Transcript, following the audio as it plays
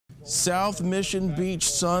South Mission Beach,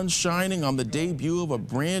 sun shining on the debut of a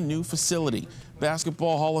brand new facility.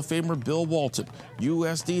 Basketball Hall of Famer Bill Walton,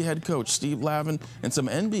 USD head coach Steve Lavin, and some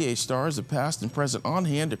NBA stars have past and present on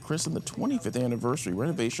hand to christen the 25th anniversary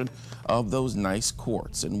renovation of those nice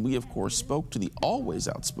courts. And we, of course, spoke to the always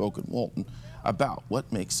outspoken Walton about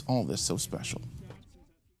what makes all this so special.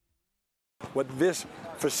 What this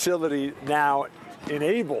facility now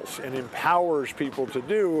enables and empowers people to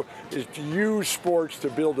do is to use sports to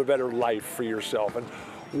build a better life for yourself. And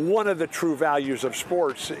one of the true values of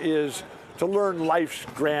sports is to learn life's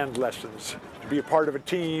grand lessons, to be a part of a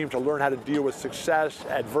team, to learn how to deal with success,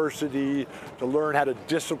 adversity, to learn how to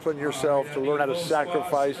discipline yourself, to learn how to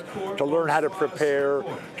sacrifice, to learn how to prepare,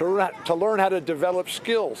 to learn how to develop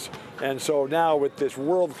skills. And so now with this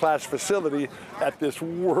world-class facility at this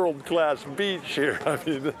world-class beach here, I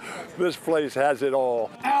mean, this place has it all.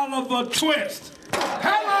 Out of a twist.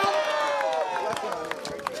 Hello!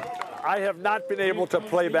 I have not been able to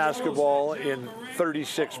play basketball in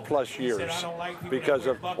 36 plus years because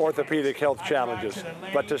of orthopedic health challenges,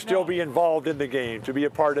 but to still be involved in the game, to be a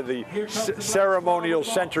part of the ceremonial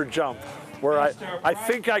center jump, where I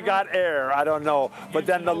think I got air, I don't know, but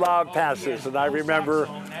then the lob passes, and I remember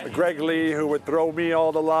Greg Lee, who would throw me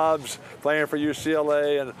all the lobs playing for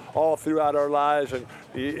UCLA and all throughout our lives, and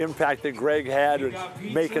the impact that Greg had in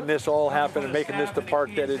making this all happen and making this the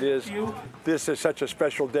park that it is. This is such a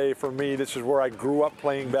special day for me. This is where I grew up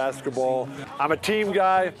playing basketball. I'm a team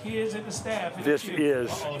guy. This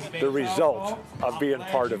is the result of being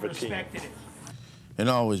part of a team. And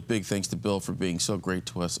always big thanks to Bill for being so great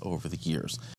to us over the years.